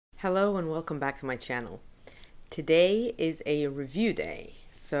Hello and welcome back to my channel. Today is a review day.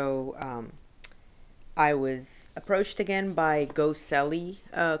 I was approached again by Selly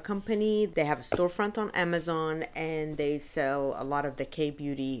company. They have a storefront on Amazon and they sell a lot of the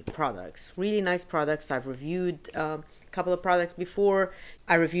K-beauty products. Really nice products. I've reviewed a couple of products before.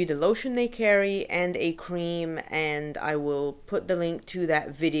 I reviewed a lotion they carry and a cream, and I will put the link to that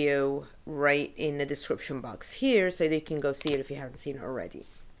video right in the description box here so that you can go see it if you haven't seen it already.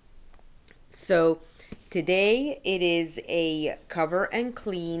 So today it is a Cover and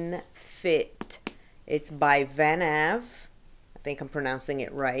Clean Fit. It's by VANAV. I think I'm pronouncing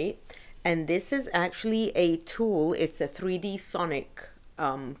it right. And this is actually a tool. It's a 3D sonic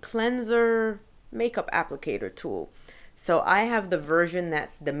cleanser makeup applicator tool. So I have the version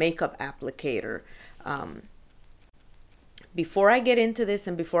that's the makeup applicator. Before I get into this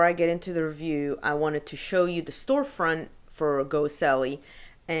and before I get into the review, I wanted to show you the storefront for Selly,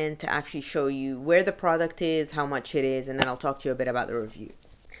 and to actually show you where the product is, how much it is, and then I'll talk to you a bit about the review.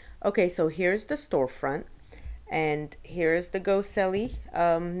 Okay, so here's the storefront, and here's the Selly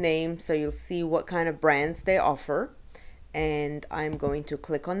name, so you'll see what kind of brands they offer. And I'm going to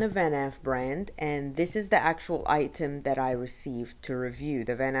click on the VANAV brand, and this is the actual item that I received to review,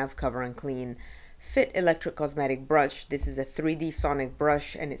 the VANAV Cover and Clean Fit Electric Cosmetic Brush. This is a 3D sonic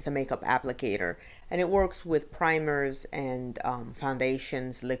brush, and it's a makeup applicator, and it works with primers and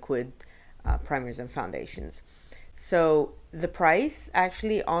foundations, liquid primers and foundations. So the price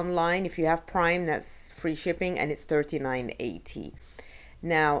actually online, if you have Prime, that's free shipping, and it's $39.80.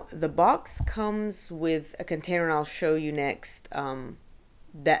 Now the box comes with a container, and I'll show you next,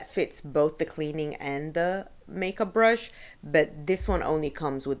 that fits both the cleaning and the makeup brush, but this one only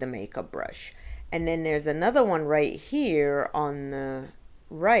comes with the makeup brush. And then there's another one right here on the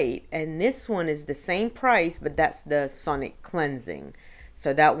right, and this one is the same price, but that's the sonic cleansing.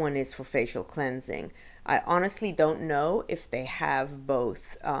 So that one is for facial cleansing. I honestly don't know if they have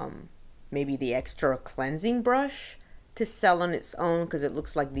both, maybe the extra cleansing brush to sell on its own, because it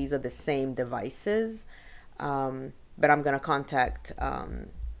looks like these are the same devices. But I'm gonna contact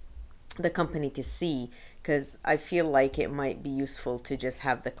the company to see, because I feel like it might be useful to just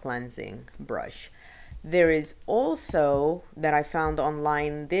have the cleansing brush. There is also, that I found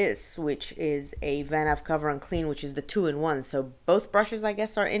online, this, which is a VANAV Cover and Clean, which is the 2-in-1. So both brushes, I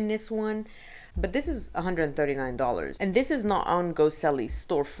guess, are in this one. But this is $139. And this is not on Selly's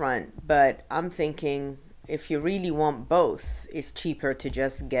storefront, but I'm thinking if you really want both, it's cheaper to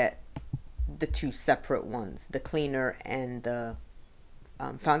just get the two separate ones, the cleaner and the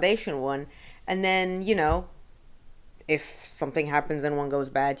foundation one. And then, you know, if something happens and one goes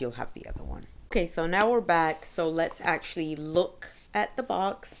bad, you'll have the other one. Okay, so now we're back. So let's actually look at the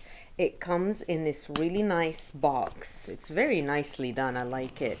box. It comes in this really nice box. It's very nicely done. I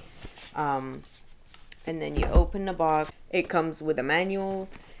like it. And then you open the box. It comes with a manual,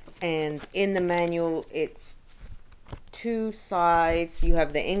 and in the manual it's two sides. You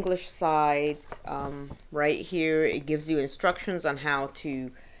have the English side right here. It gives you instructions on how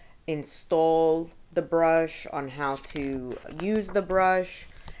to install the brush, on how to use the brush,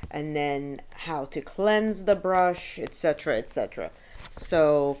 and then how to cleanse the brush, etc., etc.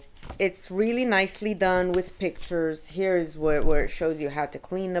 So it's really nicely done with pictures. Here is where it shows you how to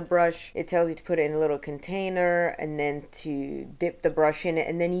clean the brush. It tells you to put it in a little container and then to dip the brush in it,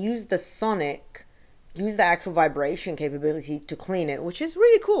 and then use the sonic, use the actual vibration capability to clean it, which is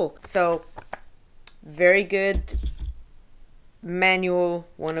really cool. So very good manual,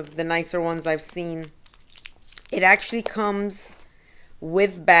 one of the nicer ones I've seen. It actually comes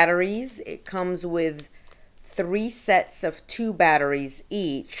with batteries. It comes with 3 sets of 2 batteries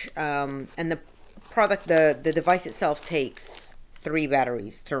each, and the product, the device itself takes 3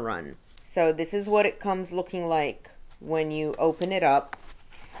 batteries to run. So this is what it comes looking like when you open it up.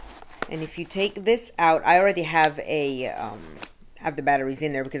 And if you take this out, I already have the batteries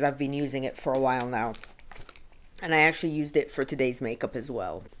in there because I've been using it for a while now, and I actually used it for today's makeup as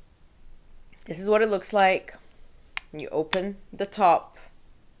well. This is what it looks like. You open the top,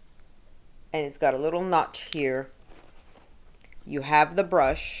 and it's got a little notch here. You have the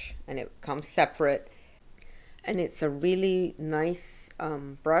brush, and it comes separate, and it's a really nice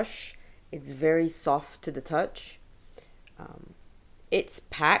brush. It's very soft to the touch. It's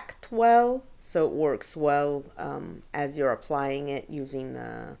packed well, so it works well as you're applying it using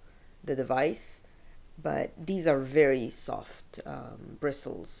the device. But these are very soft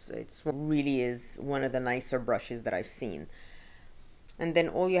bristles. It really is one of the nicer brushes that I've seen. And then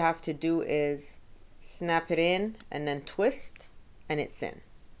all you have to do is snap it in and then twist, and it's in.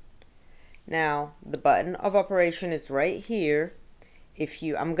 Now the button of operation is right here.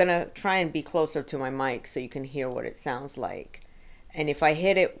 I'm gonna try and be closer to my mic so you can hear what it sounds like. And if I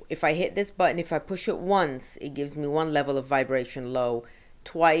hit this button, if I push it once, it gives me one level of vibration, low.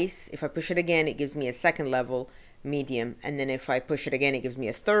 Twice, if I push it again, it gives me a second level, medium. And then if I push it again, it gives me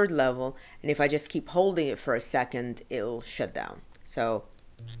a third level. And if I just keep holding it for a second, it'll shut down. So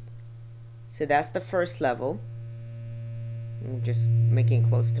that's the first level. I'm just making it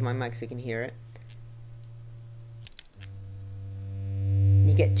close to my mic so you can hear it.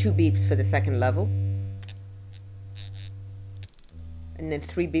 You get 2 beeps for the second level. And then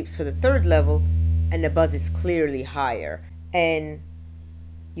 3 beeps for the third level, and the buzz is clearly higher. And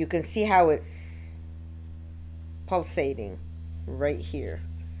you can see how it's pulsating right here.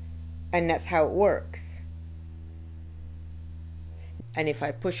 And that's how it works. And if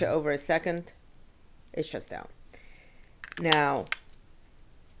I push it over a second, it shuts down. Now,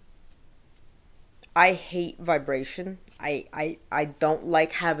 I hate vibration. I don't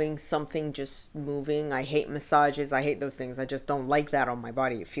like having something just moving. I hate massages. I hate those things. I just don't like that on my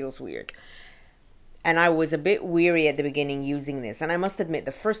body. It feels weird. And I was a bit weary at the beginning using this. And I must admit,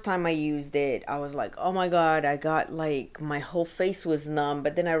 the first time I used it, I was like, oh my God, I got like, my whole face was numb.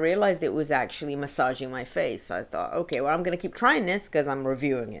 But then I realized it was actually massaging my face. So I thought, okay, well, I'm going to keep trying this because I'm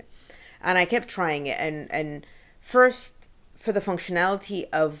reviewing it. And I kept trying it. And first, for the functionality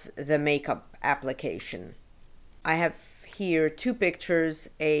of the makeup application, I have here 2 pictures,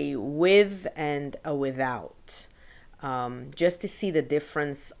 a with and a without, just to see the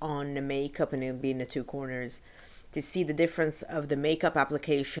difference on the makeup, and it'll be in the 2 corners, to see the difference of the makeup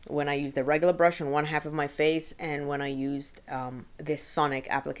application when I used a regular brush on one half of my face and when I used this sonic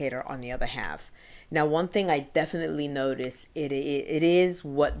applicator on the other half. Now, one thing I definitely noticed, it is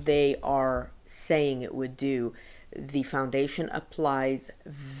what they are saying it would do. The foundation applies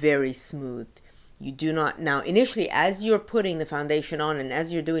very smooth. You do not, now initially as you're putting the foundation on and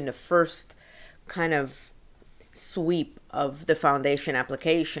as you're doing the first kind of sweep of the foundation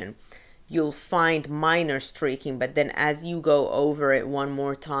application, you'll find minor streaking, but then as you go over it one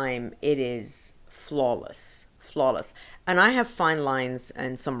more time, it is flawless. And I have fine lines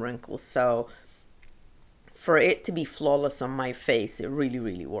and some wrinkles, so for it to be flawless on my face, it really,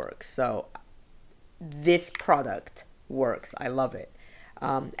 really works. So this product works. I love it.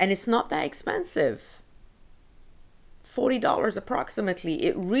 And it's not that expensive. $40 approximately.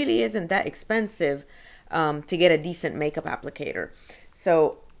 It really isn't that expensive to get a decent makeup applicator.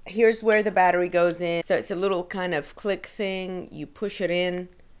 So here's where the battery goes in. So it's a little kind of click thing. You push it in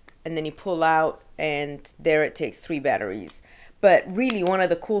and then you pull out, and there it takes 3 batteries. But really, one of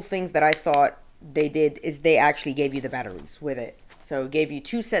the cool things that I thought they did is they actually gave you the batteries with it. So it gave you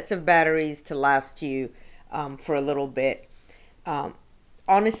 2 sets of batteries to last you for a little bit.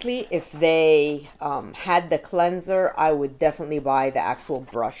 Honestly, if they had the cleanser, I would definitely buy the actual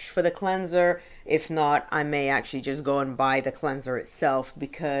brush for the cleanser. If not, I may actually just go and buy the cleanser itself,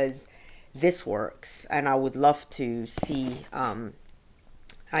 because this works. And I would love to see,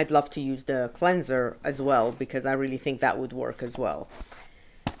 I'd love to use the cleanser as well, because I really think that would work as well.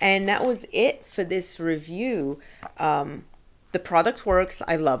 And that was it for this review. The product works.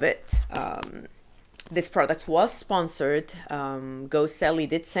 I love it. This product was sponsored. Selly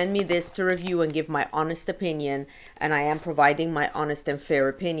did send me this to review and give my honest opinion, and I am providing my honest and fair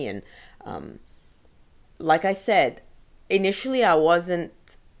opinion. Like I said, initially I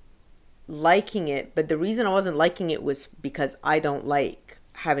wasn't liking it, but the reason I wasn't liking it was because I don't like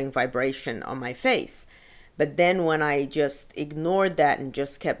having vibration on my face. But then when I just ignored that and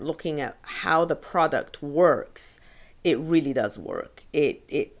just kept looking at how the product works, it really does work.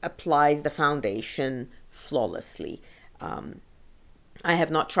 It applies the foundation flawlessly. I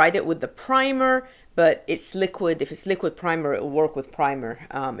have not tried it with the primer, but it's liquid. If it's liquid primer, it'll work with primer.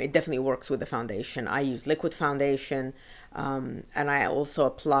 It definitely works with the foundation. I use liquid foundation, and I also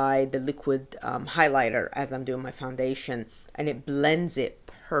apply the liquid highlighter as I'm doing my foundation, and it blends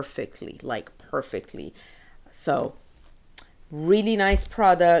it perfectly, like perfectly. So really nice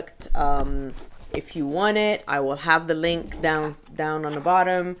product. If you want it, I will have the link down on the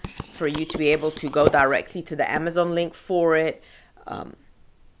bottom for you to be able to go directly to the Amazon link for it.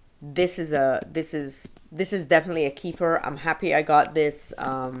 This is definitely a keeper. I'm happy I got this.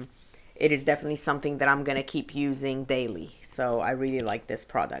 It is definitely something that I'm gonna keep using daily. So I really like this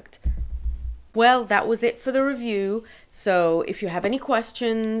product. Well, that was it for the review. So if you have any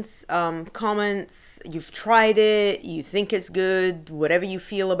questions, comments, you've tried it, you think it's good, whatever you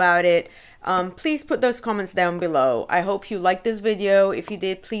feel about it, please put those comments down below. I hope you liked this video. If you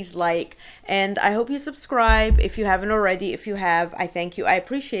did, please like, and I hope you subscribe if you haven't already. If you have, I thank you, I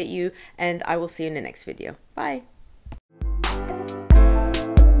appreciate you, and I will see you in the next video. Bye.